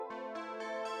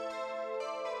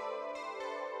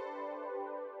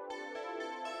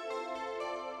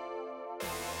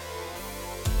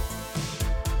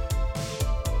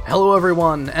Hello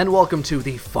everyone, and welcome to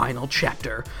the final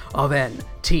chapter of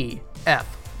NTFWF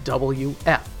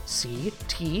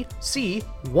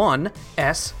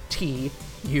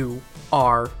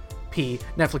CTC1STURP,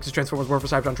 Netflix's Transformers War for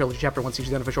Cybertron Trilogy Chapter 1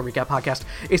 Season Unofficial Recap Podcast,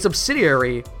 a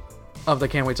subsidiary of the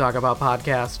Can We Talk About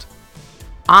podcast.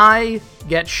 I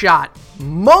get shot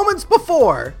moments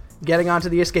before getting onto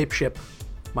the escape ship.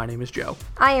 My name is Joe.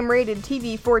 I am rated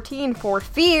TV-14 for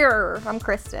fear. I'm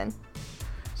Kristen.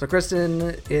 So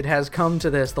Kristen, it has come to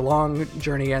this. The long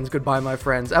journey ends. Goodbye, my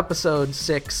friends. Episode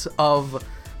 6 of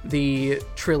the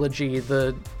trilogy.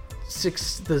 A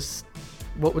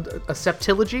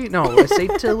septilogy? No, a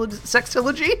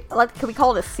sextilogy? Can we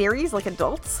call it a series, like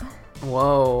adults?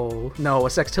 Whoa. No, a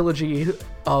sextilogy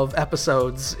of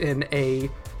episodes in a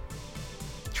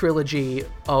trilogy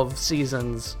of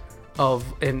seasons of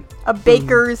a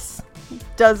baker's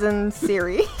dozen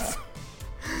series.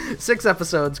 6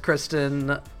 episodes,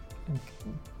 Kristen.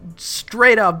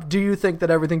 Straight up, do you think that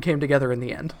everything came together in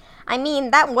the end? I mean,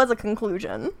 that was a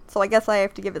conclusion, so I guess I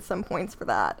have to give it some points for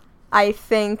that. I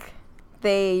think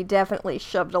they definitely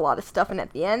shoved a lot of stuff in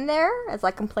at the end there. As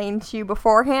I complained to you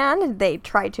beforehand, they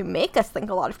tried to make us think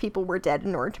a lot of people were dead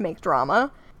in order to make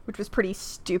drama, which was pretty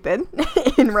stupid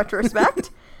in retrospect.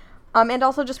 And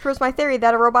also just proves my theory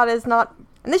that a robot is not...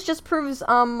 And this just proves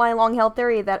my long-held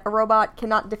theory that a robot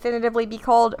cannot definitively be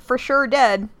called for sure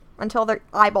dead until their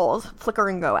eyeballs flicker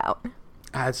and go out.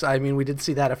 I mean, we did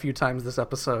see that a few times this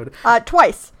episode.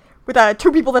 Twice, with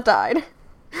 2 people that died.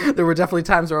 There were definitely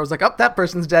times where I was like, oh, that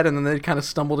person's dead, and then they kind of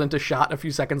stumbled into shot a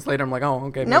few seconds later. I'm like, oh,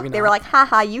 okay, maybe not. Nope, they were like,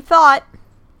 haha, you thought.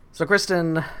 So,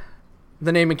 Kristen,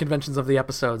 the naming conventions of the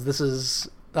episodes. This is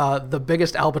the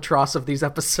biggest albatross of these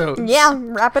episodes. Yeah,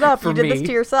 wrap it up. You did this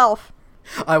to yourself.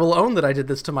 I will own that I did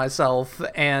this to myself,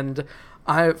 and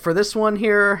for this one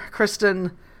here,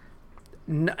 Kristen,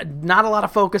 not a lot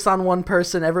of focus on one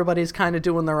person. Everybody's kind of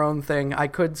doing their own thing. I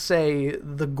could say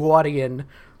the Guardian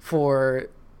for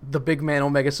the big man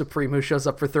Omega Supreme who shows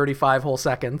up for 35 whole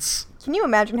seconds. Can you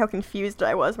imagine how confused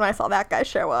I was when I saw that guy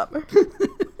show up?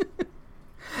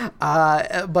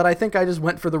 But I think I just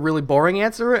went for the really boring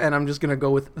answer, and I'm just going to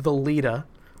go with the Lita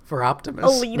for Optimus.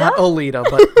 Alita? Not Olita,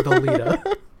 but the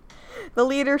Lita. The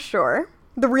leader, sure.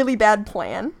 The really bad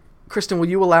plan. Kristen, will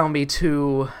you allow me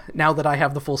to, now that I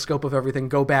have the full scope of everything,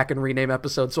 go back and rename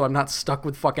episodes so I'm not stuck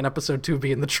with fucking episode 2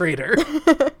 being the traitor?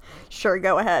 Sure,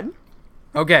 go ahead.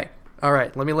 Okay. All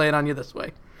right, let me lay it on you this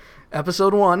way.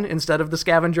 Episode 1, instead of the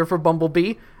Scavenger for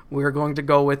Bumblebee, we're going to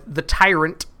go with the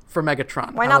Tyrant for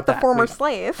Megatron. Why not the former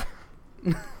slave?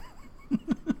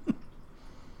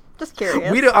 Just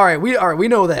curious. We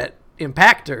know that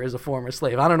Impactor is a former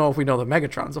slave. I don't know if we know that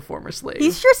Megatron's a former slave. He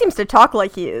sure seems to talk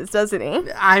like he is, doesn't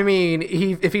he? I mean,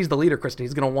 if he's the leader, Kristen,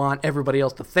 he's going to want everybody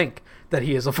else to think that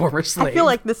he is a former slave. I feel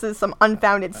like this is some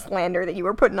unfounded slander that you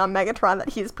were putting on Megatron, that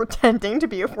he's pretending to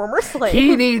be a former slave.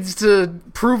 He needs to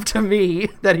prove to me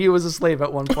that he was a slave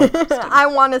at one point. I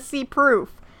want to see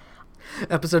proof.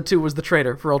 Episode 2 was the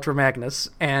traitor for Ultra Magnus,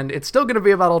 and it's still going to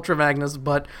be about Ultra Magnus,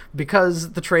 but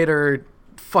because the traitor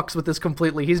fucks with this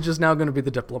completely, he's just now going to be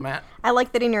the diplomat. I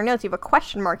like that in your notes you have a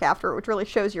question mark after it, which really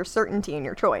shows your certainty in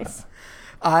your choice.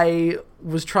 I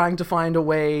was trying to find a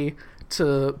way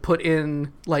to put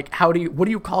in, like, what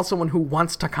do you call someone who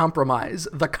wants to compromise?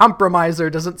 The Compromiser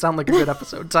doesn't sound like a good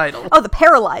episode title. Oh, the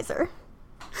Paralyzer.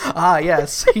 Ah,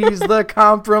 yes, he's the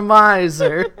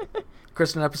Compromiser.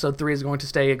 Kristen, episode 3 is going to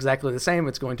stay exactly the same.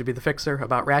 It's going to be the Fixer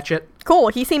about Ratchet. Cool.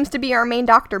 He seems to be our main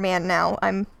Doctor Man now.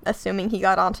 I'm assuming he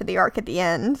got onto the Ark at the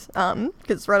end,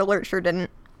 because Red Alert sure didn't.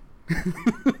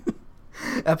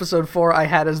 Episode 4 I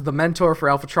had as the Mentor for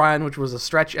Alpha Trion, which was a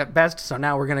stretch at best, so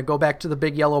now we're going to go back to the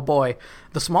big yellow boy.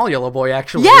 The small yellow boy,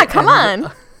 actually. Yeah, come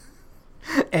on!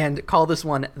 And call this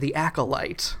one the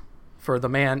Acolyte, for the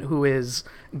man who is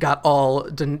got all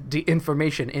the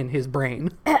information in his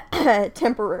brain.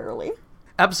 Temporarily.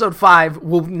 Episode 5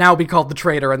 will now be called the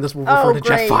Traitor, and this will refer to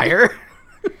great. Jetfire.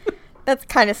 That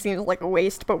kind of seems like a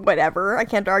waste, but whatever. I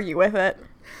can't argue with it.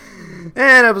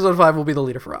 And episode 5 will be the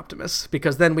Leader for Optimus,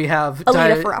 because then we have a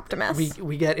Leader for Optimus.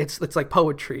 We get it's like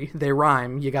poetry. They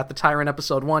rhyme. You got the Tyrant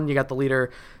episode 1. You got the Leader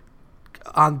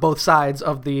on both sides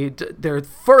of the.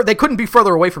 They couldn't be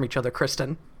further away from each other,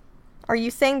 Kristen. Are you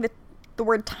saying that the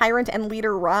word Tyrant and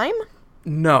Leader rhyme?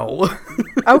 No.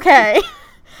 Okay.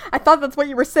 I thought that's what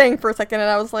you were saying for a second, and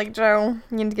I was like, Joe,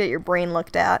 you need to get your brain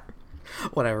looked at.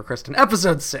 Whatever, Kristen.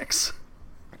 Episode 6.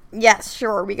 Yes,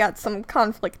 sure, we got some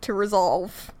conflict to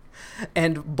resolve.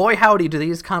 And boy howdy do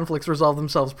these conflicts resolve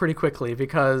themselves pretty quickly,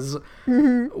 because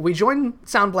we join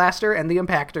Sound Blaster and the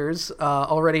Impactors,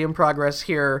 already in progress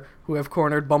here, who have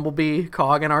cornered Bumblebee,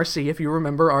 Cog, and RC. If you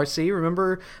remember RC,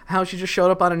 remember how she just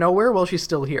showed up out of nowhere? Well, she's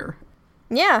still here.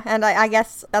 Yeah, and I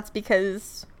guess that's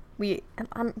because we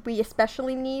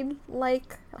especially need,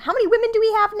 like, how many women do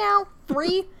we have now?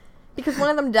 3? Because one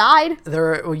of them died?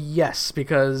 Yes,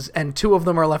 and 2 of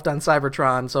them are left on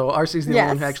Cybertron, so RC's the only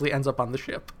one who actually ends up on the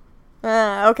ship.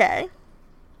 Okay.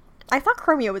 I thought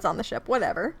Chromio was on the ship,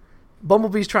 whatever.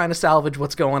 Bumblebee's trying to salvage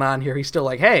what's going on here. He's still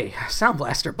like, hey, Sound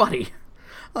Blaster, buddy,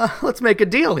 let's make a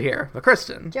deal here. But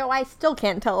Kristen... Joe, I still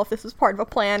can't tell if this was part of a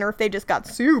plan or if they just got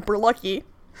super lucky.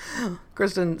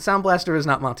 Kristen, Sound Blaster is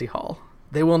not Monty Hall.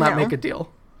 They will not make a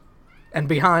deal. And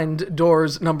behind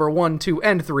doors number 1, 2,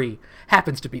 and 3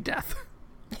 happens to be Death.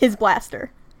 His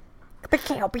blaster.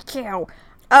 Be-cow.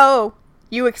 Oh,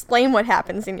 you explain what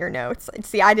happens in your notes.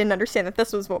 See, I didn't understand that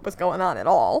this was what was going on at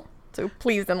all. So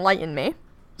please enlighten me.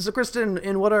 So, Kristen,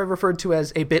 in what I referred to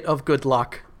as a bit of good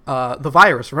luck, the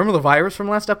virus. Remember the virus from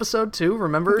last episode, too?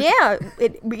 Remember? Yeah,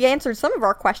 we answered some of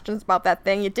our questions about that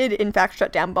thing. It did, in fact,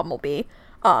 shut down Bumblebee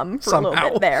for somehow. a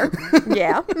little bit there.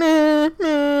 Yeah.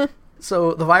 Meh.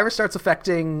 So the virus starts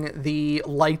affecting the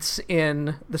lights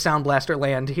in the Sound Blaster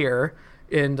land here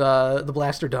in the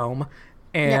Blaster Dome,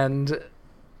 and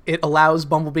it allows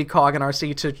Bumblebee, Cog, and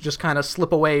RC to just kind of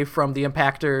slip away from the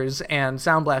Impactors and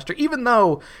Sound Blaster, even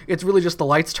though it's really just the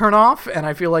lights turn off, and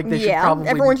I feel like they should probably...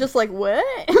 everyone's just like, what?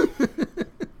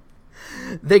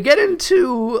 They get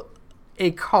into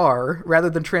a car rather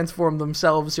than transform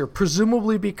themselves here,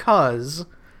 presumably because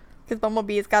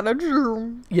Bumblebee's got a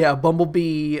germ. Yeah,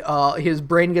 Bumblebee, his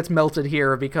brain gets melted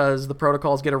here because the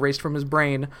protocols get erased from his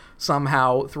brain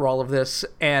somehow through all of this,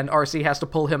 and RC has to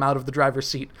pull him out of the driver's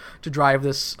seat to drive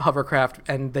this hovercraft,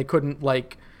 and they couldn't,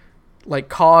 like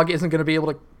Cog isn't going to be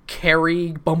able to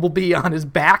carry Bumblebee on his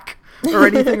back or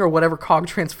anything, or whatever Cog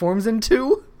transforms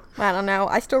into. I don't know.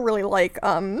 I still really like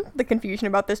the confusion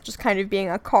about this just kind of being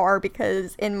a car,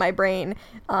 because in my brain,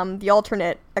 the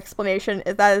alternate explanation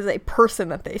is that is a person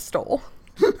that they stole.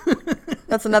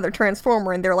 That's another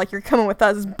Transformer, and they're like, you're coming with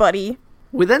us, buddy.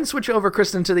 We then switch over,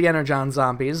 Kristen, to the Energon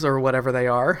zombies, or whatever they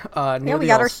are. Yeah, we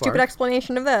got our stupid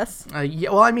explanation of this.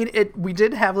 We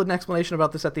did have an explanation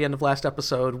about this at the end of last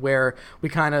episode, where we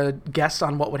kind of guessed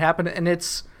on what would happen, and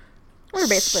it's... We're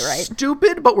basically right.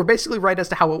 Stupid, but we're basically right as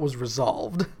to how it was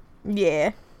resolved.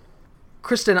 Yeah.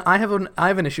 Kristen, I have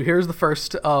an issue. Here's the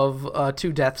first of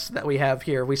 2 deaths that we have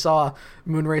here. We saw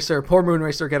poor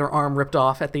Moonracer, get her arm ripped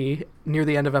off near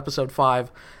the end of episode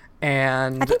 5,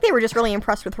 and I think they were just really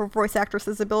impressed with her voice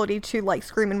actress's ability to, like,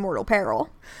 scream in mortal peril.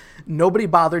 Nobody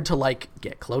bothered to, like,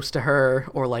 get close to her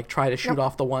or, like, try to shoot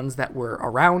off the ones that were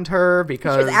around her,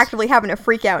 because she was actually having a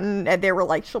freak out, and they were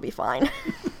like, she'll be fine.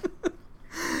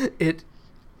 It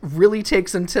really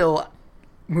takes until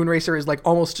Moonracer is, like,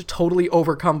 almost totally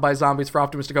overcome by zombies for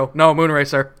Optimus to go, no,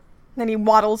 Moonracer. Then he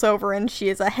waddles over, and she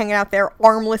is hanging out there,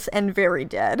 armless and very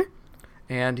dead.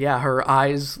 And, yeah, her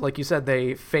eyes, like you said,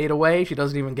 they fade away. She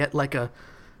doesn't even get, like, a,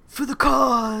 for the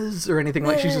cause, or anything.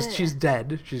 Like, she's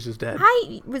dead. She's just dead.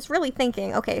 I was really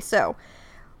thinking, okay, so,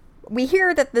 we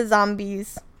hear that the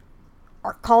zombies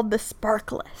are called the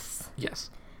Sparkless. Yes.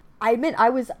 I admit, I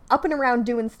was up and around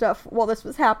doing stuff while this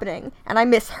was happening, and I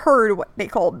misheard what they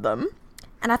called them.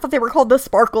 And I thought they were called the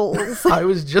Sparkles. I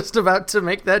was just about to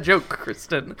make that joke,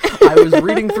 Kristen. I was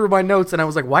reading through my notes, and I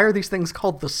was like, why are these things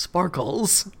called the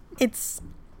Sparkles? It's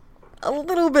a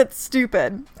little bit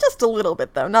stupid. Just a little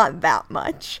bit, though. Not that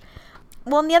much.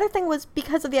 Well, and the other thing was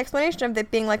because of the explanation of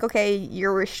it being like, okay,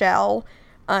 you're a shell,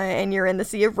 and you're in the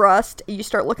Sea of Rust, you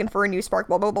start looking for a new spark,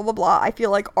 blah, blah, blah, blah, blah. I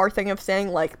feel like our thing of saying,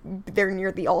 like, they're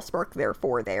near the Allspark,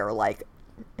 therefore they are like,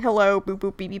 hello, boop,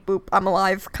 boop, beep, beep, boop, I'm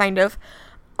alive, kind of.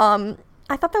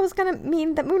 I thought that was gonna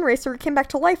mean that Moonracer came back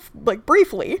to life, like,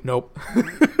 briefly. Nope.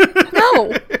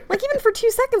 No! Like, even for 2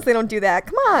 seconds they don't do that.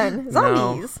 Come on,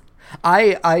 zombies. No.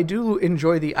 I do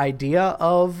enjoy the idea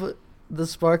of the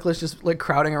Sparkless just, like,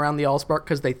 crowding around the Allspark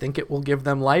because they think it will give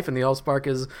them life, and the Allspark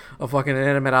is a fucking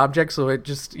inanimate object, so it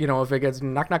just, you know, if it gets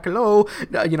knock, hello,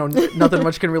 you know, nothing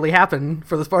much can really happen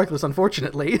for the Sparkless,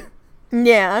 unfortunately.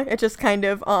 Yeah, it just kind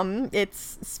of,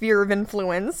 its sphere of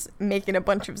influence, making a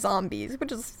bunch of zombies,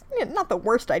 which is not the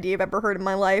worst idea I've ever heard in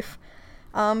my life.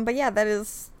 But yeah, that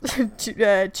is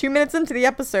 2 minutes into the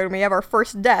episode, and we have our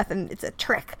first death, and it's a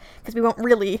trick, because we won't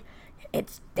really,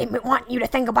 they want you to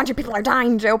think a bunch of people are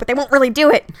dying, Joe, but they won't really do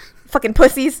it. Fucking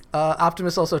pussies.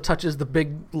 Optimus also touches the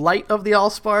big light of the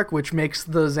Allspark, which makes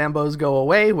the Zambos go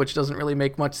away, which doesn't really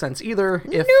make much sense either.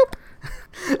 Nope.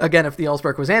 Again, if the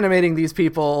Allspark was animating these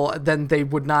people, then they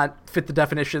would not fit the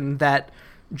definition that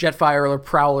Jetfire or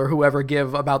Prowl or whoever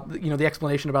give about, the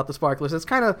explanation about the Sparklers. It's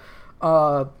kind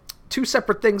of two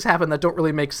separate things happen that don't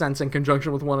really make sense in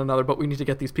conjunction with one another, but we need to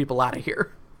get these people out of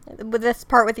here. With this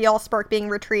part with the Allspark being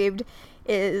retrieved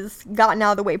is gotten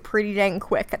out of the way pretty dang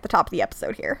quick at the top of the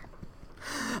episode here.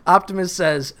 Optimus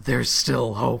says, "There's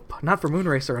still hope." Not for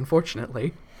Moonracer,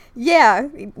 unfortunately. Yeah,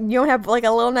 you don't have, like,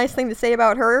 a little nice thing to say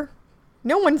about her?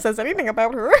 No one says anything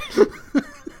about her.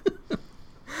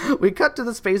 We cut to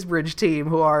the Space Bridge team,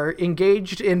 who are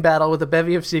engaged in battle with a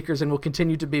bevy of Seekers and will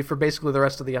continue to be for basically the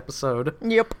rest of the episode.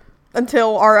 Yep.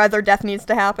 Until our other death needs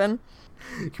to happen.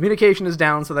 Communication is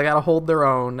down, so they gotta hold their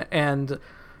own, and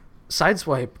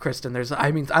Sideswipe, Kristen, I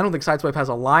don't think Sideswipe has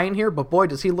a line here, but boy,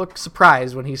 does he look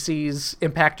surprised when he sees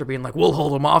Impactor being like, "We'll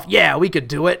hold him off. Yeah, we could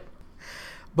do it."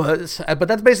 But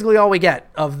that's basically all we get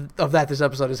of that this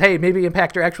episode is, hey, maybe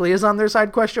Impactor actually is on their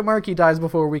side, ? He dies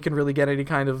before we can really get any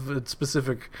kind of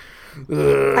specific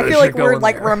I feel like we're,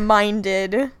 like,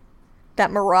 reminded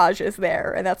that Mirage is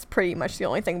there, and that's pretty much the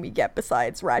only thing we get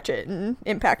besides Ratchet and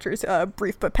Impactor's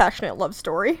brief but passionate love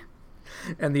story.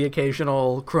 And the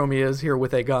occasional Chromia is here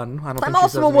with a gun. I'm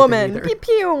also a woman. Pew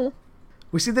pew.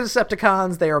 We see the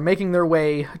Decepticons. They are making their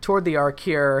way toward the Ark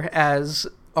here as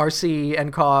RC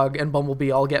and Cog and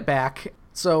Bumblebee all get back.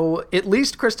 So at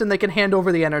least, Kristen, they can hand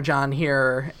over the Energon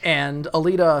here, and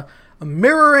Alita,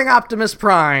 mirroring Optimus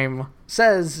Prime,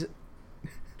 says,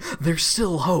 "There's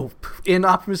still hope," in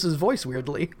Optimus's voice,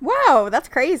 weirdly. Wow, that's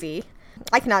crazy.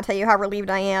 I cannot tell you how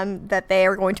relieved I am that they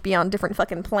are going to be on different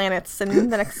fucking planets in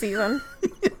the next season.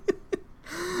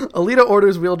 Alita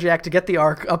orders Wheeljack to get the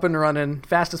Ark up and running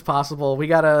fast as possible. We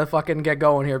gotta fucking get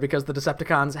going here because the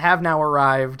Decepticons have now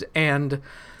arrived, and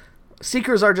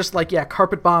Seekers are just like,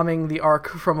 carpet bombing the Ark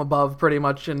from above pretty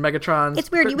much, and Megatron's...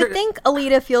 It's weird. You would think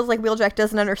Alita feels like Wheeljack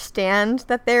doesn't understand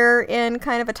that they're in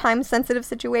kind of a time-sensitive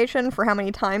situation for how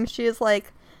many times she is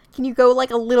like, "Can you go,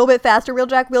 like, a little bit faster,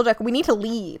 Wheeljack? Wheeljack, we need to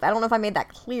leave." I don't know if I made that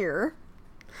clear.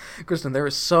 Kristen, there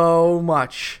is so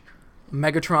much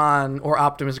Megatron or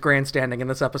Optimus grandstanding in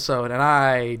this episode, and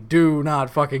I do not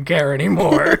fucking care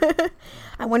anymore.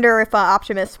 I wonder if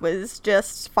Optimus was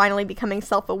just finally becoming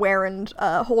self-aware and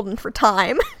holding for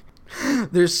time.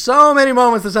 There's so many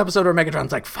moments this episode where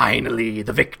Megatron's like, "Finally,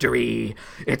 the victory,"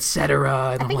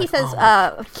 etc. I think he says,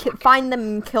 "Find them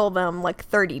and kill them," like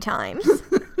 30 times.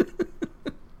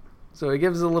 So he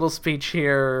gives a little speech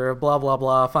here, blah, blah,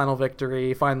 blah, final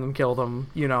victory, find them, kill them,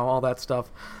 all that stuff.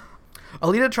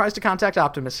 Alita tries to contact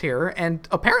Optimus here, and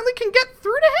apparently can get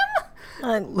through to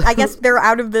him? I guess they're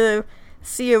out of the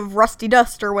sea of rusty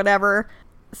dust or whatever.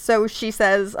 So she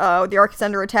says, the Ark is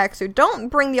under attack, so don't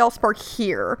bring the Allspark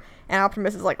here. And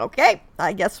Optimus is like, okay,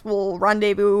 I guess we'll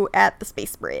rendezvous at the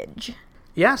Space Bridge.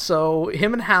 Yeah, so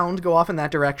him and Hound go off in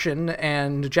that direction,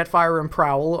 and Jetfire and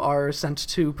Prowl are sent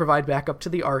to provide backup to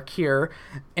the Ark here.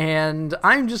 And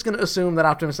I'm just going to assume that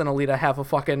Optimus and Alita have a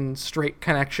fucking straight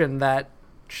connection that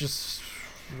just...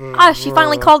 she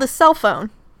finally called his cell phone.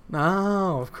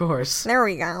 Oh, of course. There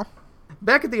we go.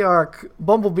 Back at the Ark,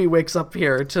 Bumblebee wakes up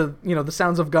here to, the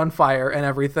sounds of gunfire and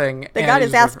everything. They got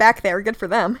his ass back there. Good for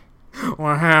them.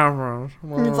 What happened?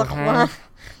 It's like, what?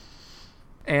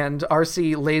 And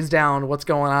RC lays down what's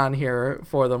going on here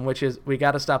for them, which is we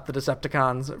got to stop the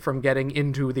Decepticons from getting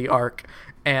into the Ark.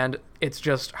 And it's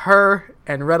just her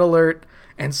and Red Alert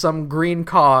and some green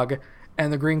cog.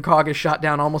 And the green cog is shot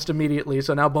down almost immediately,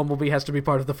 so now Bumblebee has to be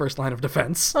part of the first line of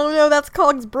defense. Oh no, that's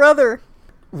Cog's brother.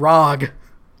 Rog.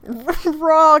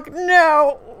 Rog,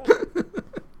 no.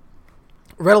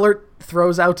 Red Alert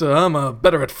throws out I'm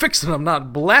better at fixing them,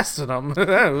 not blasting them.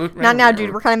 Not now,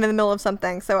 dude. We're kind of in the middle of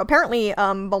something. So apparently,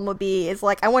 Bumblebee is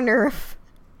like, I wonder if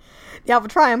the Alpha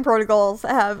Triumph protocols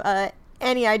have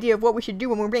any idea of what we should do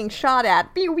when we're being shot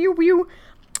at. Pew, pew, pew.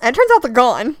 And it turns out they're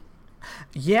gone.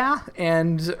 Yeah,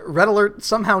 and Red Alert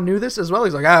somehow knew this as well.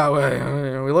 He's like,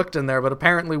 we looked in there, but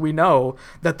apparently we know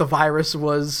that the virus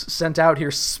was sent out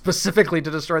here specifically to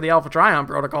destroy the Alpha Triumph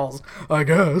protocols, I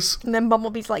guess. And then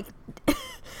Bumblebee's like,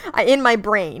 in my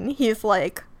brain, he's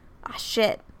like,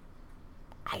 shit,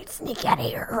 I can sneak out of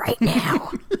here right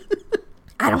now.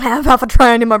 I don't have Alpha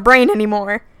Triumph in my brain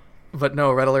anymore. But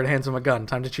no, Red Alert hands him a gun.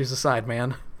 Time to choose a side,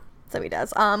 man. So he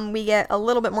does. We get a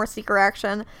little bit more Seeker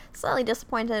action. Slightly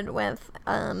disappointed with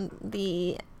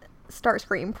the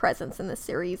Starscream presence in this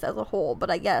series as a whole,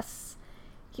 but I guess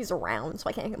he's around, so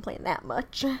I can't complain that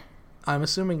much. I'm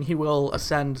assuming he will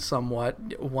ascend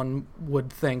somewhat, one would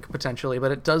think, potentially,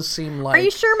 but it does seem like... Are you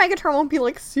sure Megatron won't be,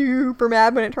 like, super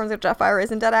mad when it turns out Jetfire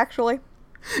isn't dead, actually?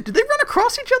 Did they run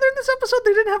across each other in this episode?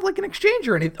 They didn't have, like, an exchange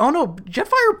or anything. Oh, no,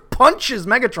 Jetfire punches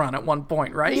Megatron at one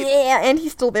point, right? Yeah, and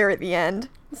he's still there at the end.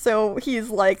 So he's,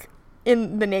 like,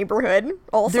 in the neighborhood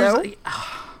also.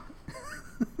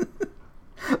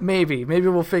 Maybe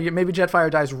we'll figure. Maybe Jetfire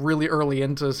dies really early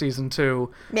into season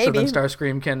 2, Maybe. so then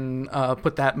Starscream can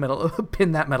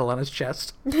pin that medal on his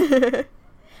chest.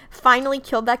 Finally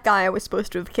killed that guy I was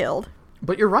supposed to have killed.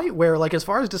 But you're right. Where, like, as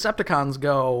far as Decepticons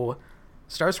go,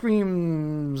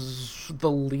 Starscream's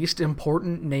the least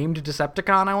important named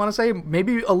Decepticon. I want to say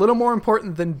maybe a little more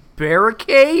important than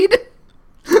Barricade.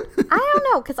 I don't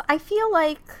know, because I feel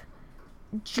like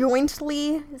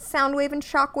jointly Soundwave and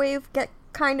Shockwave get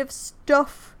kind of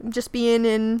stuff just being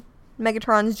in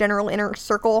Megatron's general inner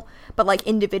circle, but like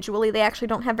individually they actually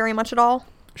don't have very much at all.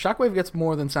 Shockwave gets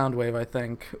more than Soundwave, I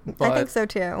think. But I think so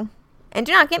too. And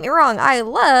do not get me wrong, I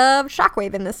love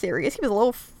Shockwave in this series. He was a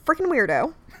little freaking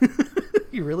weirdo.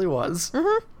 He really was.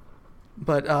 Mm-hmm.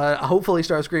 But hopefully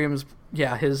Starscream's,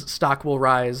 his stock will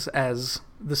rise as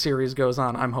the series goes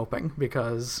on, I'm hoping,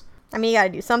 because... I mean, you gotta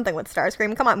do something with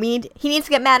Starscream. Come on, he needs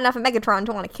to get mad enough at Megatron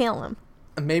to want to kill him.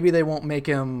 Maybe they won't make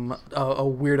him a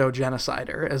weirdo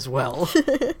genocider as well.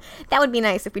 That would be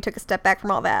nice if we took a step back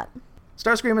from all that.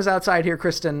 Starscream is outside here,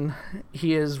 Kristen.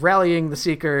 He is rallying the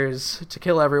Seekers to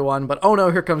kill everyone, but oh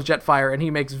no, here comes Jetfire, and he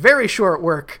makes very short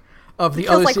work of the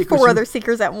other like Seekers. Four other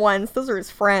Seekers at once. Those are his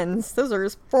friends. Those are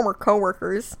his former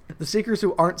co-workers. The Seekers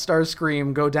who aren't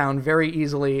Starscream go down very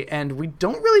easily, and we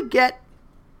don't really get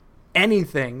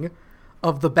anything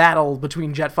of the battle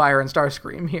between Jetfire and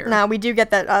Starscream here. Now, we do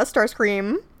get that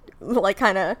Starscream, like,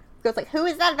 kind of goes like, who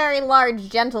is that very large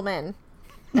gentleman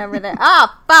over there?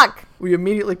 Oh, fuck! We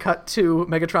immediately cut to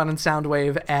Megatron and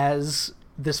Soundwave as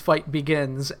this fight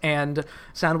begins, and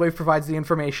Soundwave provides the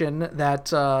information that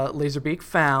Laserbeak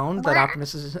found, that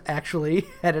Optimus is actually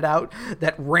headed out,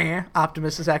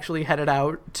 Optimus is actually headed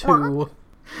out to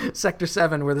Sector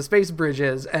 7, where the space bridge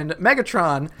is, and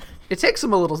Megatron, it takes him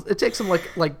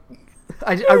like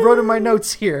I wrote in my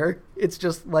notes here, it's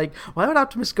just like, why would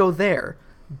Optimus go there?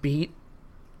 Beat.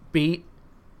 Wait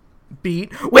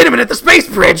a minute, the space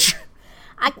bridge!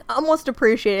 I almost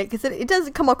appreciate it, because it does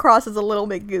come across as a little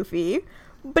bit goofy,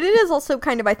 but it is also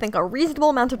kind of, I think, a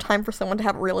reasonable amount of time for someone to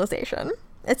have a realization.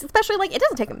 It's especially, like, it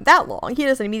doesn't take him that long. He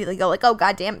doesn't immediately go, like, oh,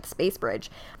 goddamn it, the space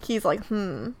bridge. He's like,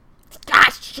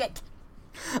 shit!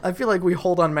 I feel like we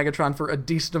hold on Megatron for a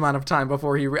decent amount of time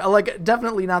before he...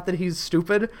 definitely not that he's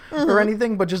stupid or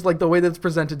anything, but just, like, the way that's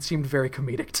presented seemed very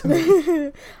comedic to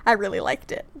me. I really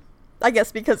liked it. I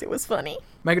guess because it was funny.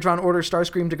 Megatron orders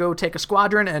Starscream to go take a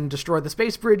squadron and destroy the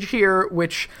space bridge here,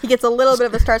 which... He gets a little bit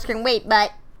of a Starscream, wait,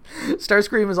 but...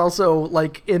 Starscream is also,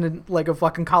 like, in a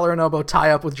fucking collar and elbow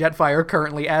tie-up with Jetfire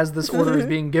currently as this order is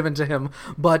being given to him,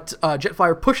 but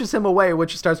Jetfire pushes him away,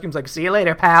 which Starscream's like, see you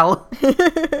later, pal.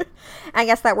 I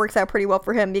guess that works out pretty well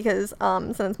for him, because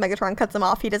since Megatron cuts him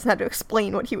off, he doesn't have to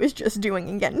explain what he was just doing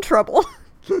and get in trouble.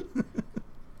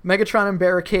 Megatron and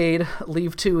Barricade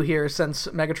leave too here, since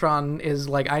Megatron is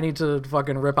like, I need to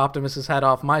fucking rip Optimus's head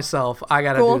off myself. I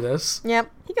gotta do this. Yep,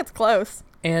 he gets close.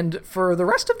 And for the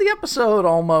rest of the episode,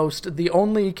 almost, the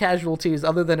only casualties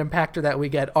other than Impactor that we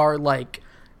get are, like,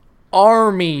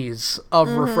 armies of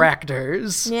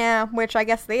refractors. Yeah, which I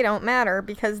guess they don't matter,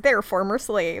 because they're former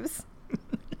slaves.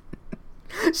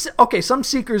 Okay, some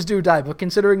Seekers do die, but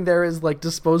considering they're as, like,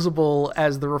 disposable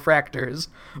as the refractors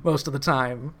most of the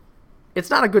time, it's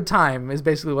not a good time, is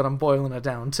basically what I'm boiling it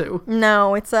down to.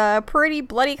 No, it's a pretty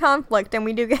bloody conflict, and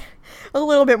we do get a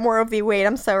little bit more of the, wait,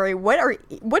 I'm sorry, what's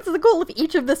the goal of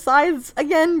each of the sides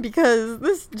again? Because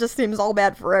this just seems all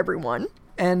bad for everyone.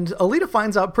 And Alita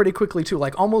finds out pretty quickly, too,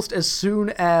 like, almost as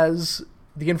soon as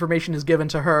the information is given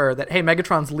to her that, hey,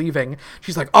 Megatron's leaving,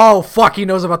 she's like, oh, fuck, he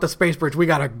knows about the space bridge, we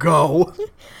gotta go.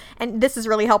 And this is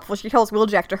really helpful. She tells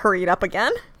Wheeljack to hurry it up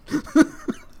again.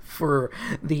 For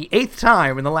the 8th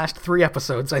time in the last 3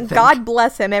 episodes, I think. God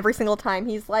bless him every single time.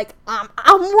 He's like,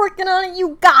 I'm working on it,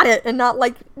 you got it, and not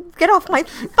like, get off my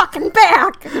fucking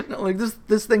back. Not like,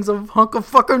 this thing's a hunk of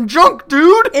fucking junk,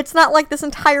 dude. It's not like this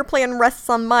entire plan rests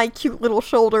on my cute little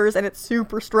shoulders and it's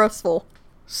super stressful.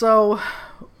 So,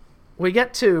 we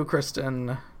get to,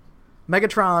 Kristen,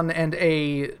 Megatron and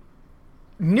a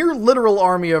near literal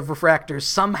army of refractors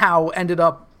somehow ended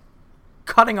up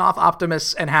cutting off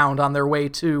Optimus and Hound on their way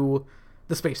to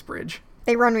the space bridge.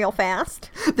 They run real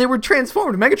fast. They were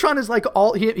transformed. Megatron is like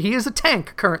he is a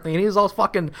tank currently, and he is all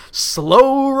fucking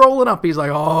slow rolling up. He's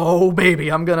like, oh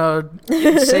baby, I'm gonna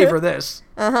savor this.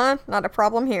 Not a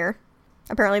problem here.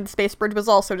 Apparently the space bridge was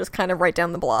also just kind of right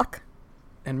down the block.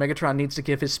 And Megatron needs to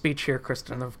give his speech here,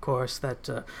 Kristen, of course, that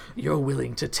you're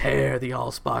willing to tear the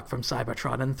Allspark from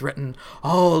Cybertron and threaten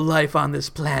all life on this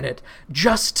planet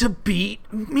just to beat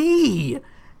me.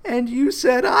 And you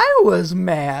said I was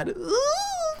mad. Ooh.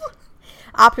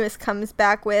 Optimus comes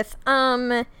back with,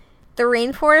 the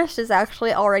rainforest is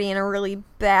actually already in a really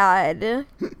bad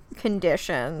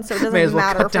condition, so it doesn't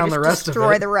matter if we just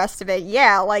destroy the rest of it.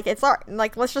 Yeah, like, it's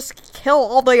like, let's just kill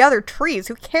all the other trees.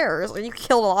 Who cares? You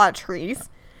killed a lot of trees.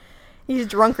 He's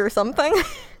drunk or something.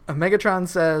 Megatron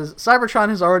says, Cybertron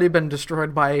has already been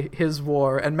destroyed by his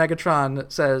war, and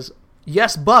Megatron says,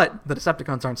 yes, but the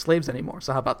Decepticons aren't slaves anymore,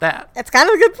 so how about that? That's kind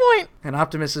of a good point. And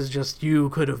Optimus is just, you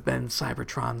could have been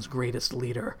Cybertron's greatest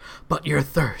leader, but your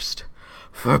thirst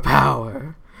for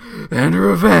power and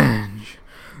revenge.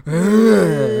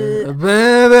 This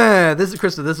is,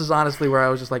 Krista, this is honestly where I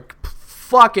was just like,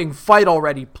 fucking fight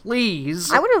already,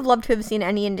 please. I would have loved to have seen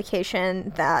any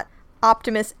indication that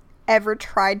Optimus ever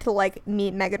tried to, like,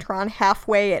 meet Megatron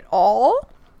halfway at all.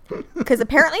 Because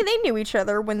apparently they knew each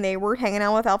other when they were hanging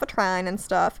out with Alpha Trion and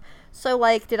stuff. So,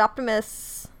 like, did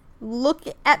Optimus look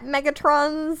at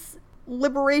Megatron's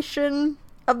liberation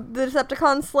of the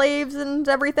Decepticon slaves and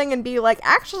everything and be like,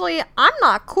 actually, I'm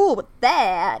not cool with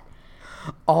that?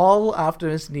 All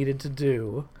Optimus needed to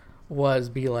do was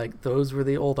be like, those were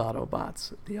the old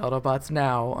Autobots. The Autobots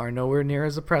now are nowhere near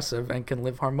as oppressive and can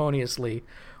live harmoniously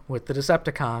with the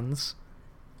Decepticons.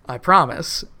 I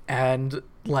promise. And,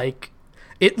 like,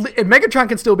 Megatron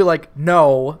can still be like,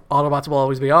 no, Autobots will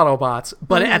always be Autobots,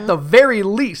 but at the very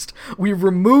least, we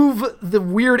remove the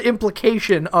weird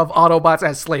implication of Autobots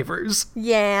as slavers.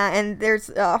 Yeah, and there's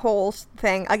a whole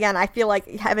thing. Again, I feel like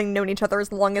having known each other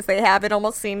as long as they have, it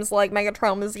almost seems like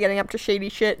Megatron was getting up to shady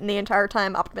shit, and the entire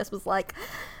time Optimus was like,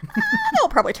 they'll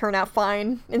probably turn out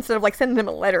fine, instead of, like, sending him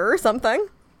a letter or something.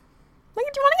 Like,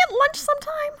 do you want to get lunch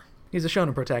sometime? He's a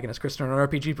shonen protagonist, Kristen, an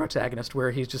RPG protagonist,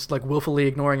 where he's just, like, willfully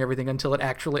ignoring everything until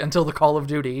the Call of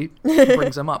Duty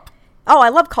brings him up. Oh, I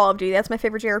love Call of Duty. That's my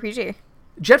favorite JRPG.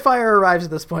 Jetfire arrives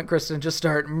at this point, Kristen, and just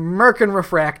start murking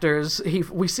refractors.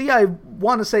 We see, I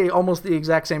want to say, almost the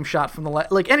exact same shot from the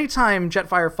like, anytime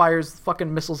Jetfire fires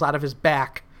fucking missiles out of his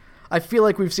back, I feel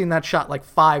like we've seen that shot, like,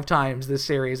 5 times this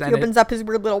series. He opens up his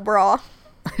weird little bra.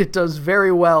 It does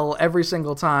very well every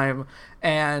single time,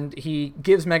 and he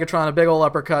gives Megatron a big ol'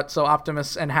 uppercut so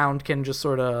Optimus and Hound can just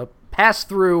sort of pass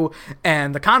through,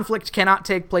 and the conflict cannot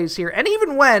take place here. And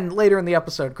even when, later in the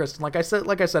episode, Kristen, like I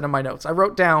said in my notes, I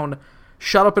wrote down,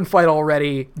 shut up and fight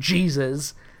already,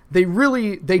 Jesus. They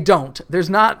don't. There's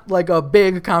not, like, a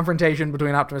big confrontation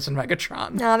between Optimus and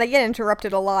Megatron. No, they get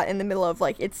interrupted a lot in the middle of,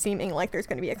 like, it seeming like there's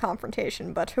going to be a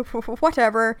confrontation, but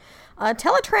whatever.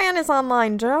 Teletran is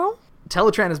online, Joe.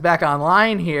 Teletran is back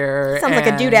online here. Sounds like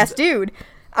a dude-ass dude.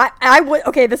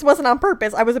 Okay, this wasn't on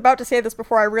purpose. I was about to say this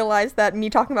before I realized that me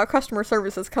talking about customer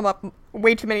service has come up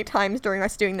way too many times during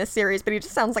us doing this series, but he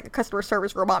just sounds like a customer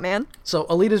service robot man. So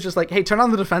Alita's just like, hey, turn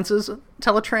on the defenses,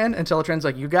 Teletran, and Teletran's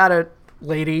like, you got it,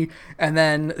 lady. And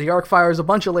then the Arc fires a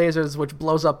bunch of lasers, which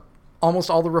blows up almost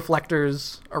all the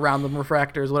reflectors around them,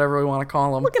 refractors, whatever we want to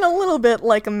call them. Looking a little bit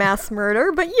like a mass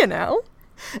murder, but you know.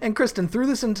 And Kristen, through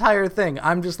this entire thing,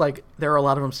 I'm just like, there are a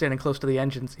lot of them standing close to the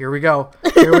engines. Here we go.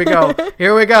 Here we go.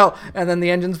 Here we go. And then the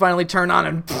engines finally turn on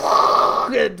and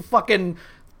it fucking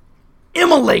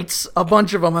immolates a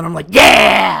bunch of them. And I'm like,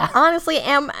 yeah! Honestly,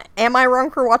 am I wrong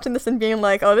for watching this and being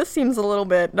like, oh, this seems a little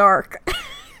bit dark?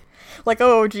 Like,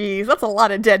 oh, geez, that's a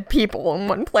lot of dead people in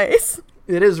one place.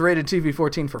 It is rated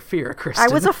TV-14 for fear, Kristen.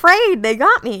 I was afraid. They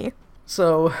got me.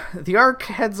 So the Ark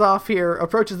heads off here,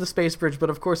 approaches the space bridge, but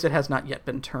of course it has not yet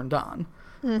been turned on.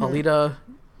 Alita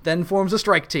then forms a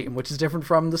strike team, which is different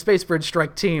from the space bridge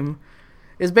strike team.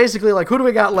 Is basically like, who do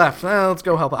we got left? Let's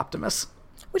go help Optimus.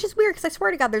 Which is weird, because I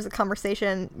swear to God there's a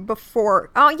conversation before...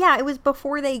 Oh, yeah, it was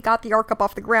before they got the Ark up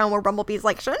off the ground where Bumblebee's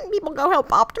like, shouldn't people go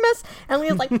help Optimus? And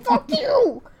Leo's like, fuck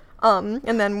you!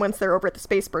 And then once they're over at the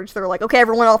space bridge, they're like, okay,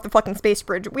 everyone off the fucking space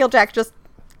bridge. Wheeljack, just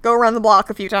go around the block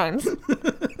a few times.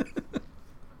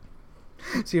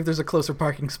 See if there's a closer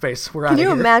parking space. We're out of here.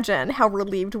 Can you imagine how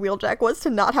relieved Wheeljack was to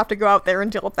not have to go out there and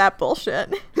deal with that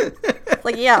bullshit? It's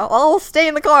like, yeah, I'll stay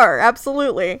in the car.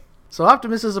 Absolutely. So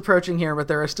Optimus is approaching here, but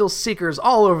there are still Seekers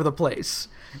all over the place.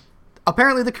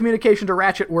 Apparently the communication to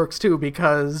Ratchet works too,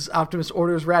 because Optimus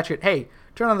orders Ratchet, hey,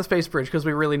 turn on the space bridge, because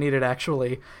we really need it,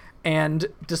 actually. And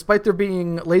despite there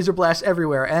being laser blasts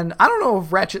everywhere, and I don't know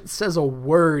if Ratchet says a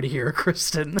word here,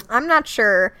 Kristen. I'm not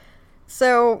sure.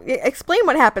 So, explain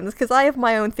what happens, because I have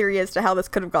my own theory as to how this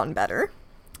could have gone better.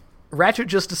 Ratchet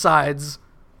just decides,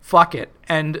 fuck it,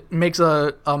 and makes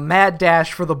a mad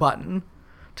dash for the button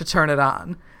to turn it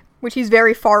on. Which he's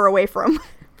very far away from.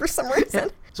 for some reason.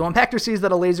 Yeah. So Impactor sees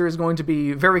that a laser is going to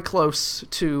be very close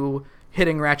to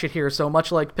hitting Ratchet here, so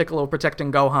much like Piccolo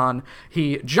protecting Gohan,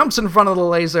 he jumps in front of the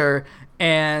laser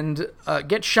and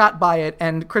gets shot by it.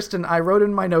 And Kristen, I wrote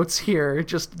in my notes here,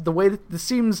 just the way that this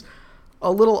seems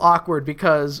a little awkward,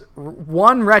 because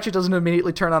one, Ratchet doesn't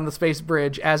immediately turn on the space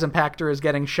bridge as Impactor is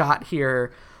getting shot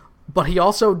here, but he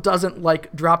also doesn't,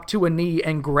 like, drop to a knee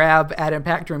and grab at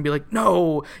Impactor and be like,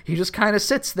 no. He just kind of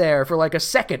sits there for, like, a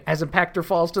second as Impactor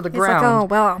falls to the ground. Like, oh,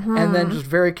 well, And then just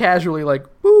very casually, like,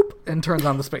 boop, and turns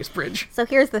on the space bridge. So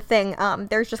here's the thing.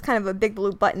 There's just kind of a big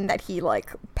blue button that he,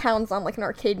 like, pounds on like an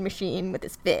arcade machine with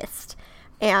his fist.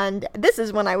 And this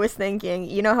is when I was thinking,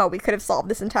 you know how we could have solved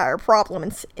this entire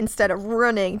problem instead of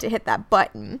running to hit that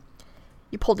button?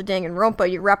 You pulled a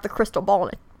Danganronpa, you wrapped the crystal ball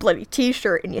in a bloody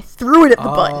t-shirt, and you threw it at the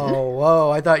button. Oh,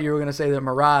 whoa. I thought you were going to say that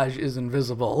Mirage is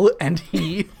invisible, and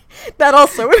he That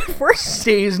also would have worked.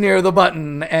 stays near the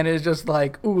button and is just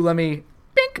like, ooh, let me...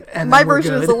 Bink, and My then we're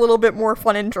version good. is a little bit more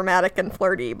fun and dramatic and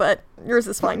flirty, but yours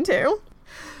is fine too.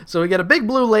 So we get a big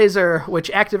blue laser, which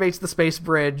activates the space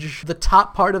bridge. The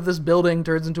top part of this building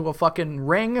turns into a fucking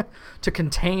ring to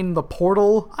contain the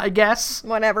portal, I guess.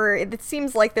 Whatever. It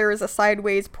seems like there is a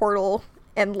sideways portal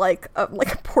and like a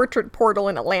portrait portal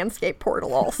and a landscape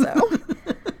portal also.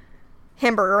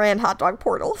 Hamburger and hot dog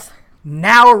portals.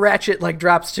 Now Ratchet, like,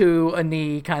 drops to a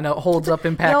knee, kind of holds up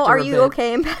Impactor Yo, are a you bit.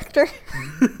 okay, Impactor?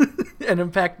 And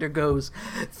Impactor goes,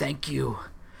 thank you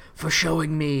for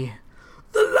showing me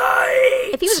the light.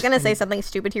 If he was going to say something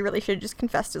stupid, he really should have just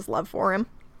confessed his love for him.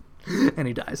 And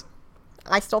he dies.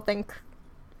 I still think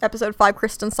episode 5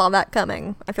 Kristen saw that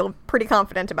coming. I feel pretty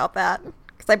confident about that.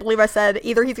 Because I believe I said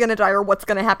either he's going to die or what's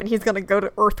going to happen. He's going to go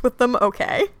to Earth with them.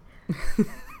 Okay.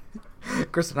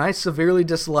 Kristen, I severely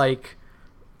dislike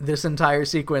this entire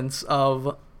sequence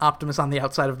of Optimus on the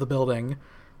outside of the building,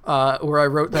 where I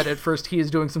wrote that at first he is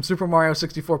doing some Super Mario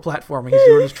 64 platforming. He's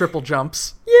doing his triple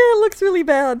jumps. Yeah, it looks really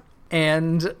bad.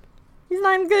 And He's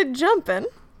not even good at jumping.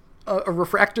 a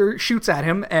refractor shoots at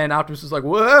him, and Optimus is like,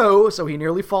 whoa, so he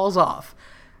nearly falls off.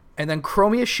 And then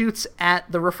Chromia shoots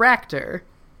at the refractor,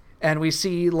 and we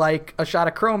see, like, a shot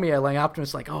of Chromia, like, Optimus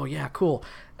is like, oh, yeah, cool.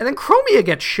 And then Chromia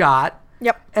gets shot,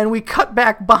 Yep. and we cut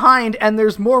back behind, and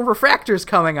there's more refractors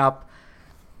coming up.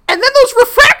 And then those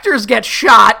refractors get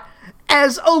shot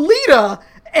as Alita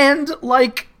and,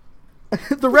 like,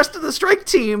 the rest of the strike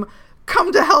team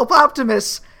come to help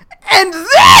Optimus. And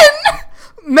then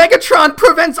Megatron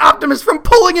prevents Optimus from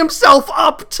pulling himself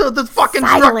up to the fucking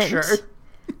structure.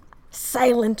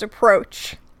 Silent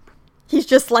approach. He's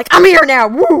just like, I'm here now,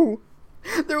 woo!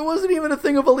 There wasn't even a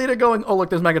thing of Alita going, oh, look,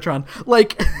 there's Megatron.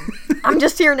 Like, I'm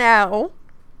just here now.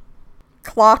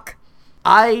 Clock.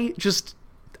 I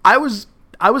was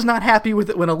not happy with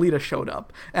it when Alita showed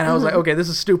up. And I was like, okay, this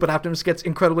is stupid. Optimus gets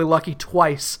incredibly lucky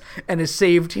twice and is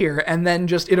saved here. And then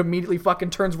just it immediately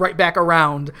fucking turns right back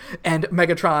around and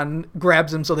Megatron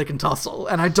grabs him so they can tussle.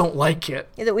 And I don't like it.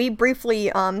 We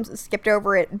briefly skipped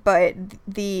over it, but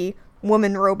the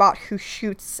woman robot who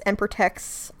shoots and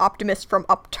protects Optimus from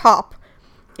up top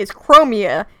is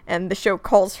Chromia, and the show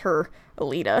calls her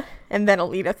Alita. And then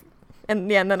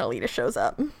Alita shows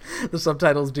up. The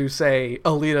subtitles do say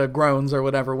Alita groans or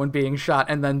whatever when being shot,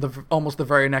 and then almost the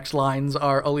very next lines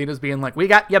are Alita's being like, we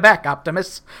got you back,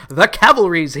 Optimus. The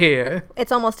cavalry's here.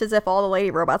 It's almost as if all the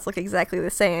lady robots look exactly the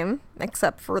same,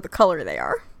 except for the color they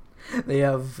are. They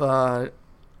have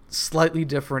slightly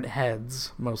different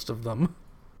heads, most of them.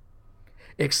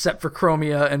 Except for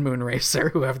Chromia and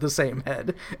Moonracer, who have the same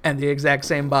head and the exact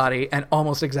same body and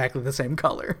almost exactly the same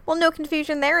color. Well, no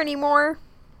confusion there anymore.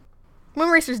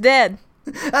 Moonracer's dead.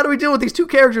 How do we deal with these two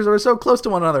characters who are so close to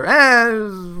one another?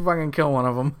 Just fucking kill one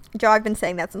of them. Joe, I've been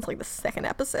saying that since like the second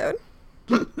episode.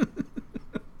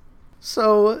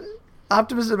 So,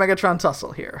 Optimus and Megatron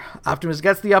tussle here. Optimus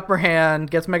gets the upper hand,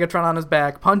 gets Megatron on his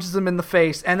back, punches him in the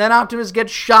face, and then Optimus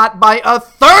gets shot by a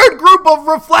third group of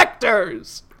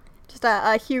reflectors! Just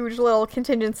a huge little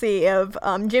contingency of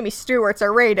Jimmy Stewart's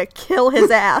are ready to kill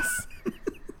his ass.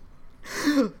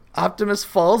 Optimus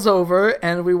falls over,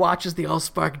 and we watch as the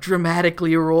Allspark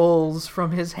dramatically rolls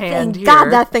from his hand Thank here. God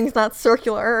that thing's not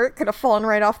circular. It could have fallen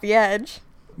right off the edge.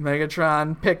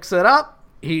 Megatron picks it up.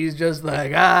 He's just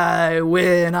like, I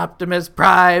win, Optimus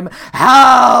Prime.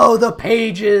 How the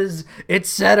pages,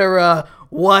 etc.,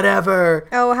 whatever.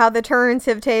 Oh, how the turns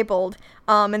have tabled.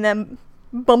 And then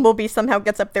Bumblebee somehow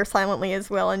gets up there silently as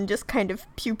well and just kind of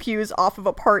pew-pews off of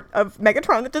a part of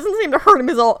Megatron that doesn't seem to hurt him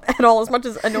at all as much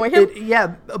as annoy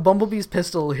him. Bumblebee's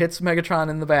pistol hits Megatron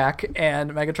in the back,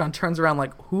 and Megatron turns around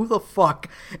like, who the fuck?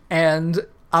 And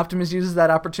Optimus uses that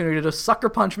opportunity to sucker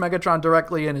punch Megatron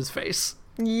directly in his face.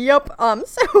 Yep.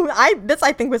 This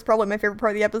I think was probably my favorite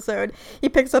part of the episode. He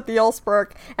picks up the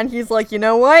Allspark and he's like, you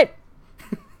know what?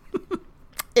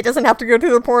 It doesn't have to go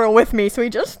through the portal with me, so he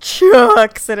just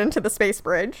chucks it into the space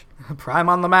bridge. Prime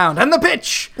on the mound, and the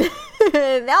pitch!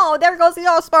 No, there goes the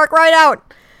Allspark right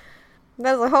out.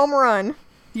 That's a home run.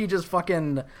 He just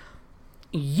fucking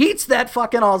yeets that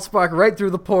fucking Allspark right through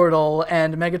the portal,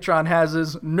 and Megatron has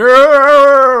his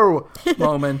no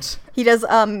moment. He does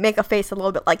make a face a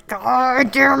little bit like, God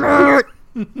damn it!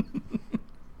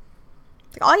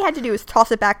 All he had to do was toss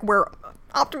it back where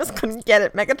Optimus couldn't get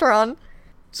it, Megatron.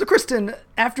 So, Kristen,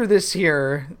 after this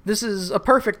here, this is a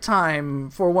perfect time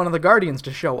for one of the Guardians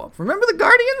to show up. Remember the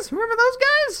Guardians? Remember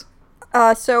those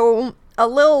guys? So a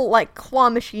little, like, claw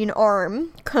machine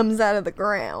arm comes out of the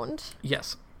ground.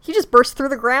 Yes. He just burst through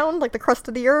the ground, like the crust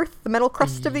of the earth, the metal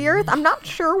crust of the earth. I'm not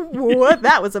sure what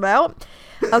that was about.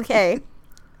 Okay.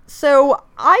 So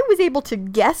I was able to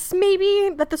guess, maybe,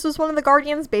 that this was one of the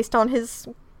Guardians based on his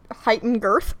height and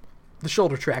girth. The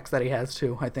shoulder tracks that he has,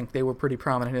 too. I think they were pretty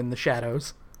prominent in the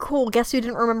shadows. Cool, guess who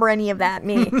didn't remember any of that?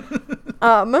 Me.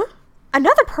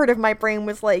 Another part of my brain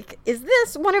was like, is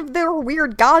this one of their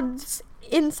weird gods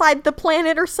inside the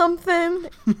planet or something?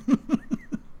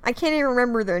 I can't even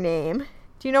remember their name.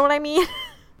 Do you know what I mean?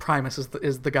 Primus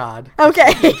is the god.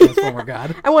 Okay. The Transformer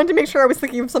god. I wanted to make sure I was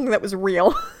thinking of something that was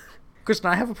real. Kristen,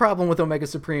 I have a problem with Omega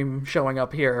Supreme showing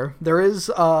up here. There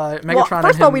is Megatron Well, first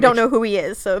and of all, him we don't know who he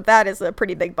is, so that is a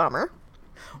pretty big bummer.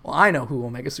 Well, I know who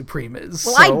Omega Supreme is.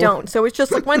 Well, so I don't, so it's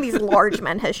just like one of these large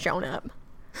men has shown up.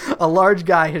 A large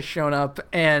guy has shown up,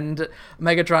 and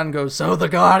Megatron goes, so the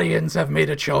Guardians have made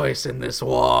a choice in this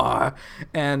war.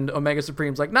 And Omega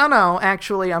Supreme's like, no,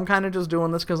 actually, I'm kind of just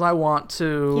doing this because I want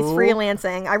to. He's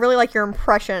freelancing. I really like your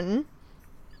impression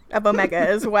of Omega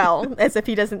as well, as if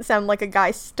he doesn't sound like a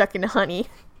guy stuck in honey.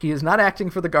 He is not acting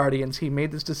for the Guardians. He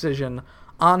made this decision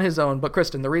on his own. But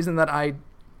Kristen, the reason that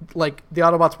the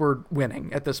Autobots were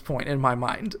winning at this point in my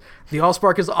mind. The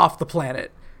Allspark is off the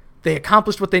planet. They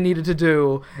accomplished what they needed to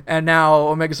do, and now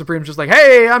Omega Supreme's just like,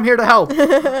 hey, I'm here to help.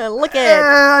 Look at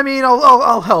I mean,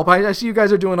 I'll help. I see you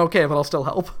guys are doing okay, but I'll still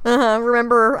help.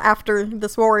 Remember after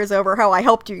this war is over how I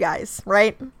helped you guys,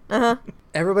 right?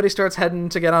 Everybody starts heading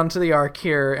to get onto the Ark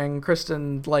here, and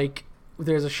Kristen, like,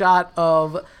 there's a shot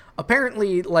of,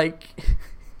 apparently, like...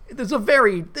 There's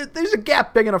a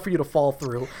gap big enough for you to fall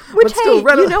through. Which, but still,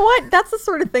 you know what? That's the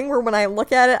sort of thing where when I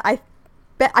look at it,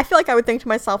 I feel like I would think to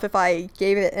myself, if I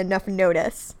gave it enough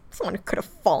notice, someone could have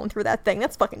fallen through that thing.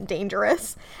 That's fucking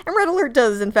dangerous. And Red Alert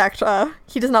does, in fact,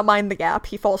 he does not mind the gap.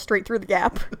 He falls straight through the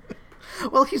gap.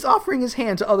 Well, he's offering his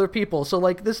hand to other people, so,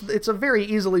 like, it's a very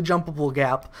easily jumpable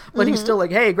gap. But he's still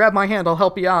like, hey, grab my hand, I'll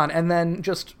help you on. And then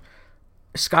just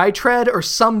Skytread or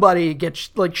somebody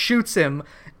shoots him,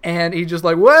 and he just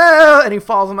like, whoa, and he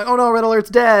falls. I'm like, oh no, Red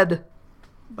Alert's dead.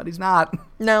 But he's not.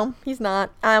 No, he's not.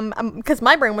 Because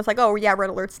my brain was like, oh yeah, Red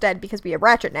Alert's dead because we have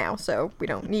Ratchet now, so we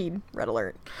don't need Red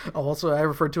Alert. Oh, also, I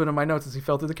referred to it in my notes as he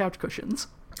fell through the couch cushions.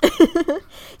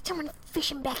 Someone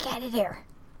fish him back out of there.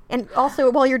 And also,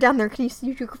 while you're down there, can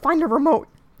you can find a remote?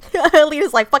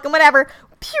 Alita's like, fucking whatever.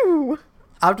 Pew!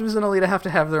 Optimus and Alita have to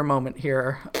have their moment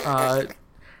here.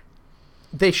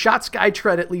 They shot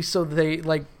Skytread at least so they,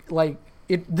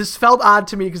 this felt odd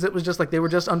to me because it was just like they were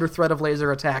just under threat of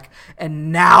laser attack,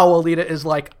 and now Alita is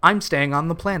like, I'm staying on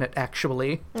the planet,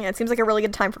 actually. Yeah, it seems like a really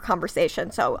good time for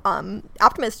conversation. So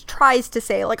Optimus tries to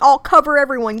say, like, I'll cover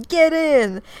everyone, get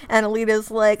in! And Alita's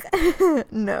like,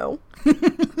 no.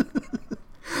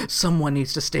 Someone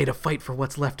needs to stay to fight for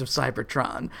what's left of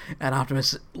Cybertron. And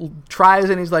Optimus tries,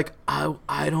 and he's like,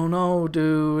 I don't know,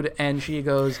 dude. And she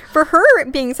goes... For her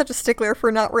being such a stickler for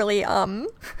not really,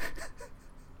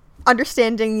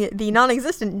 understanding the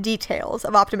non-existent details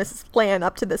of Optimus's plan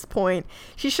up to this point,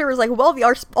 she sure was like, well, the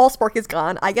Allspark is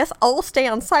gone. I guess I'll stay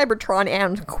on Cybertron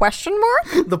and question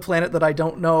mark? The planet that I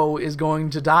don't know is going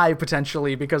to die,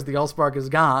 potentially, because the Allspark is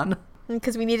gone.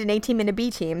 Because we need an A-team and a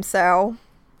B-team, so...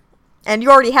 And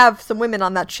you already have some women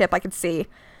on that ship, I could see.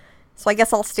 So I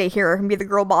guess I'll stay here and be the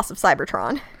girl boss of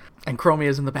Cybertron. And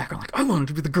Chromia's in the background like, I wanted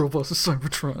to be the girl boss of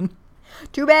Cybertron.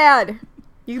 Too bad.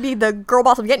 You could be the girl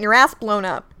boss of getting your ass blown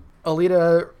up.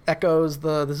 Alita echoes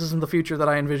this isn't the future that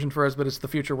I envisioned for us, but it's the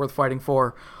future worth fighting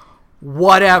for.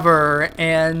 Whatever.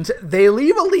 And they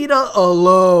leave Alita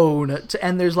alone.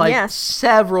 And there's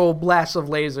several blasts of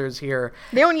lasers here.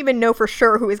 They don't even know for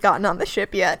sure who has gotten on the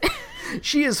ship yet.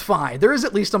 She is fine. There is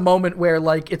at least a moment where,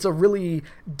 like, it's a really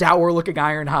dour-looking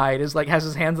Ironhide has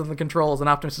his hands on the controls, and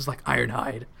Optimus is like,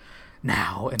 Ironhide,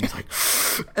 now. And he's like,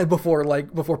 and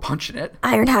before punching it.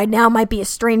 Ironhide now might be a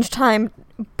strange time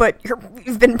but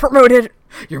you've been promoted.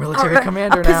 You're military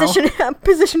commander now. A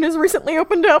position has recently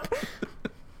opened up.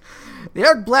 The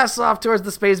Ark blasts off towards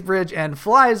the space bridge and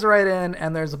flies right in,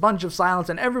 and there's a bunch of silence,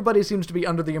 and everybody seems to be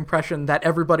under the impression that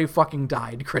everybody fucking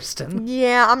died, Kristen.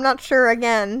 Yeah, I'm not sure.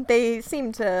 Again, they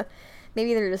seem to...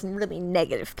 Maybe they're just really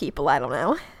negative people, I don't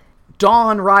know.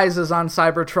 Dawn rises on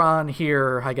Cybertron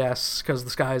here, I guess, because the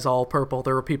sky's all purple.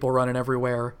 There were people running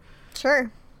everywhere.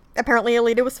 Sure. Apparently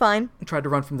Alita was fine. I tried to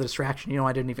run from the distraction.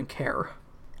 I didn't even care.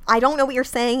 I don't know what you're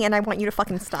saying, and I want you to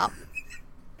fucking stop.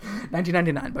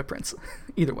 1999 by Prince.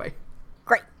 Either way.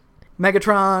 Great.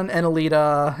 Megatron and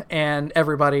Alita and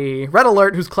everybody. Red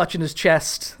Alert, who's clutching his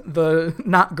chest. The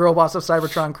not girl boss of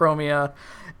Cybertron, Chromia.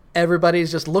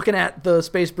 Everybody's just looking at the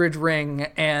space bridge ring.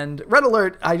 And Red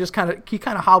Alert, he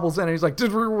kind of hobbles in and he's like,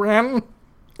 did we win?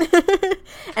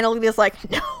 And Alita's like,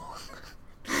 no.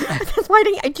 That's why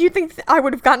do you think I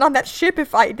would have gotten on that ship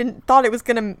if I didn't thought it was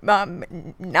gonna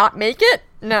not make it?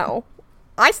 No.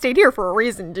 I stayed here for a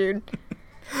reason, dude.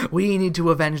 We need to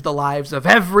avenge the lives of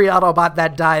every Autobot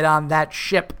that died on that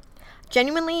ship.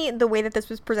 Genuinely, the way that this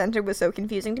was presented was so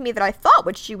confusing to me that I thought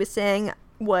what she was saying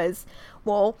was,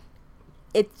 well,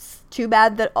 it's too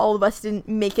bad that all of us didn't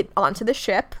make it onto the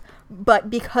ship, but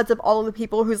because of all of the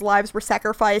people whose lives were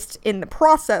sacrificed in the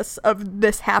process of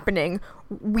this happening,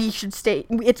 we should stay.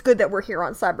 It's good that we're here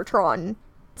on Cybertron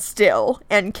still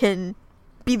and can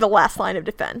be the last line of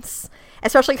defense.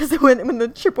 Especially because when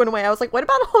the ship went away, I was like, what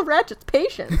about all Ratchet's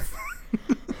patience?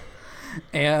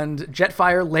 And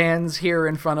Jetfire lands here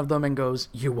in front of them and goes,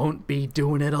 you won't be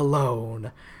doing it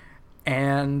alone.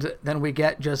 And then we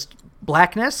get just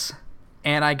blackness,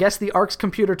 and I guess the Ark's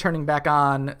computer turning back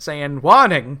on, saying,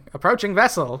 warning, approaching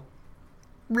vessel.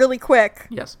 Really quick.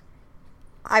 Yes.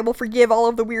 I will forgive all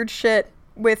of the weird shit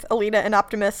with Alita and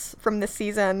Optimus from this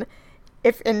season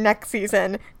if in next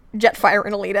season Jetfire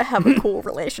and Alita have a cool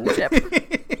relationship.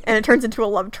 And it turns into a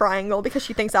love triangle because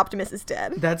she thinks Optimus is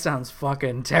dead. That sounds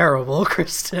fucking terrible,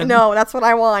 Kristen. No, that's what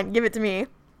I want. Give it to me.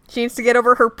 She needs to get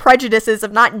over her prejudices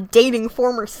of not dating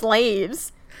former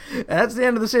slaves. And that's the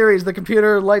end of the series. The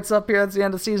computer lights up here. That's the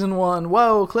end of season 1.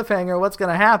 Whoa, cliffhanger. What's going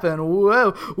to happen?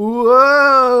 Whoa.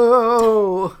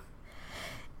 Whoa.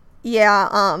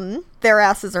 Yeah, their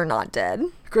asses are not dead.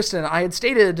 Kristen, I had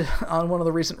stated on one of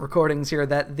the recent recordings here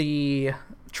that the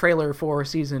trailer for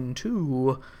season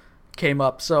 2 came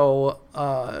up, so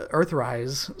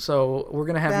Earthrise, so we're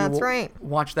gonna have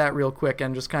watch that real quick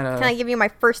and just kind of... Can I give you my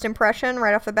first impression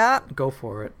right off the bat? Go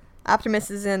for it. Optimus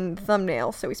is in the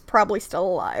thumbnail, so he's probably still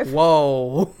alive.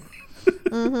 Whoa.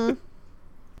 Mm-hmm.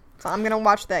 So I'm gonna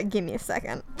watch that. Give me a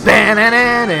second. You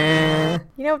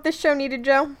know what this show needed,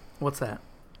 Joe? What's that?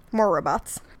 More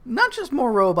robots. Not just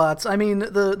more robots. I mean,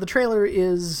 the trailer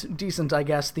is decent, I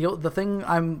guess. The thing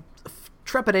I'm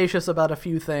trepidatious about a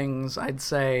few things, I'd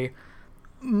say.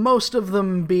 Most of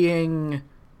them being,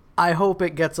 I hope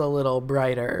it gets a little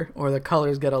brighter, or the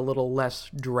colors get a little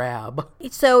less drab.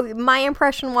 So my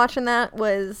impression watching that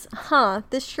was,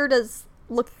 this sure does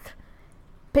look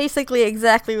basically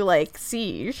exactly like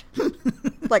Siege.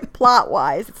 Like,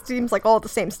 plot-wise, it seems like all the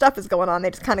same stuff is going on.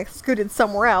 They just kind of scooted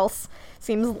somewhere else.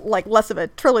 Seems like less of a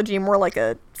trilogy, more like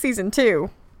a season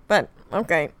 2. But,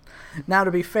 okay. Now,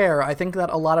 to be fair, I think that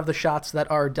a lot of the shots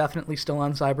that are definitely still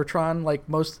on Cybertron,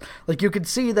 like you could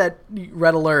see that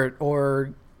Red Alert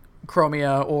or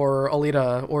Chromia or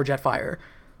Alita or Jetfire,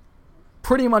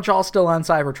 pretty much all still on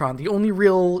Cybertron. The only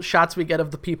real shots we get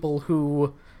of the people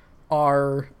who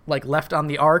are like left on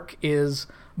the Ark is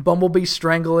Bumblebee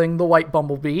strangling the white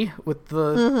Bumblebee with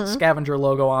the scavenger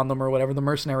logo on them or whatever, the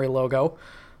mercenary logo.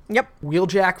 Yep.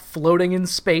 Wheeljack floating in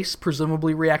space,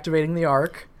 presumably reactivating the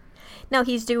Ark. No,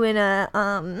 he's doing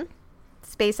a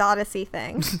Space Odyssey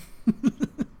thing.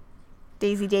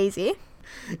 Daisy.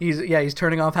 He's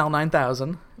turning off HAL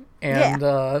 9000.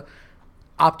 And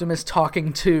Optimus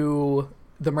talking to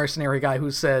the mercenary guy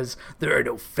who says, there are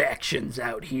no factions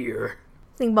out here.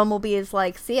 I think Bumblebee is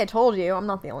like, see, I told you, I'm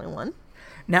not the only one.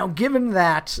 Now, given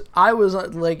that, I was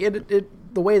like, the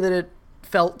way that it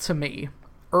felt to me,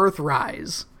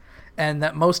 Earthrise, and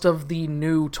that most of the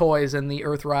new toys in the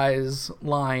Earthrise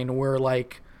line were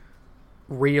like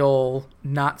real,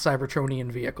 not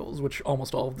Cybertronian vehicles, which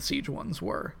almost all of the Siege ones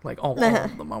were. Like all of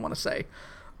them, I want to say,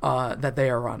 that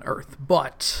they are on Earth.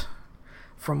 But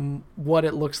from what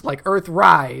it looks like,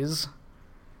 Earthrise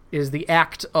is the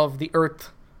act of the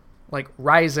Earth like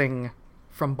rising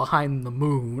from behind the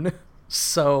moon.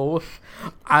 So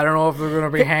I don't know if they're going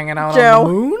to be hanging out on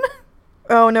the moon.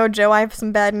 Oh no, Joe, I have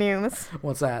some bad news.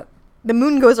 What's that? The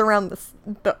moon goes around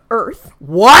the Earth.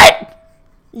 What?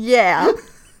 Yeah.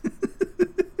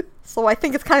 So I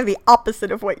think it's kind of the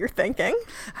opposite of what you're thinking.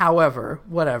 However,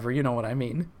 whatever, you know what I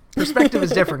mean. Perspective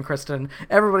is different, Kristen.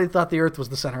 Everybody thought the Earth was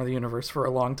the center of the universe for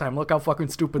a long time. Look how fucking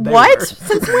stupid they What? were.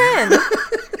 Since when?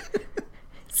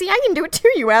 See, I can do it too,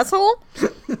 you asshole.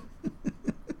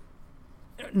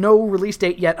 No release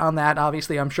date yet on that.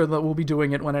 Obviously, I'm sure that we'll be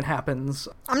doing it when it happens.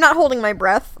 I'm not holding my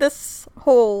breath. This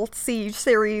whole Siege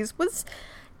series was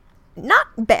not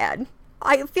bad.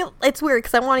 I feel it's weird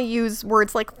because I want to use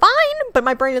words like fine, but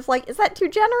my brain is like, is that too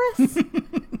generous?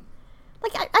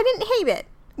 Like, I didn't hate it,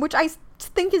 which I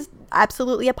think is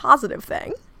absolutely a positive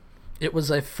thing. It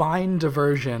was a fine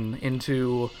diversion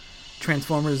into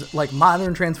Transformers, like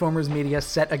modern Transformers media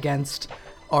set against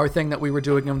our thing that we were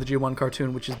doing on the G1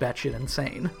 cartoon, which is batshit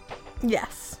insane.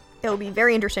 Yes. It'll be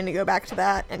very interesting to go back to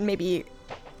that, and maybe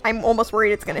I'm almost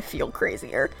worried it's going to feel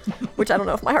crazier, which I don't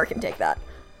know if my heart can take that.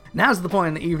 Now's the point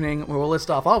in the evening where we'll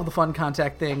list off all of the fun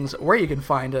contact things, where you can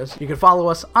find us. You can follow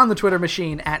us on the Twitter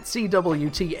machine at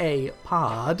CWTAPod.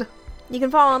 You can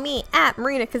follow me at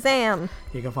Marina Kazam.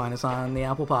 You can find us on the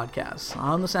Apple Podcasts,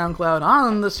 on the SoundCloud,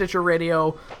 on the Stitcher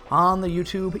Radio, on the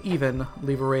YouTube even.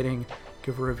 Leave a rating,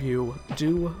 give a review,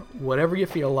 do whatever you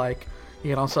feel like.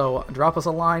 You can also drop us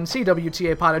a line,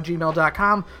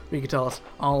 cwtapod@gmail.com, where you can tell us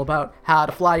all about how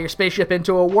to fly your spaceship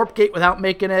into a warp gate without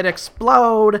making it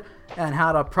explode, and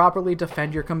how to properly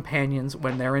defend your companions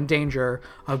when they're in danger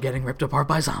of getting ripped apart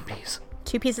by zombies.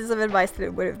 2 pieces of advice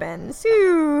that would have been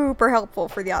super helpful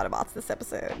for the Autobots this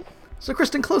episode. So,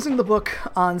 Kristen, closing the book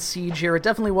on Siege here, it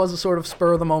definitely was a sort of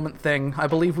spur-of-the-moment thing. I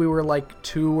believe we were like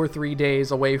 2 or 3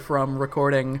 days away from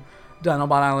recording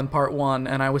Dinobot Island Part 1,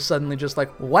 and I was suddenly just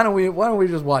like, why don't we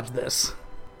just watch this?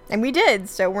 And we did,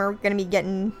 so we're going to be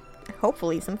getting,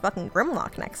 hopefully, some fucking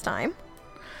Grimlock next time.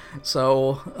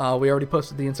 So, we already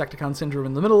posted the Insecticon Syndrome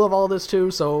in the middle of all this,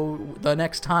 too, so the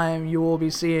next time you will be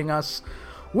seeing us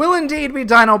will indeed be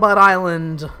Dinobot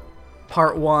Island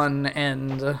Part 1,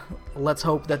 and let's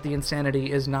hope that the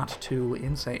insanity is not too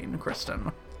insane,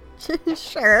 Kristen.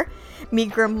 Sure. Me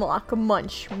Grimlock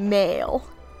munch mail.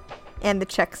 And the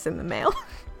checks in the mail.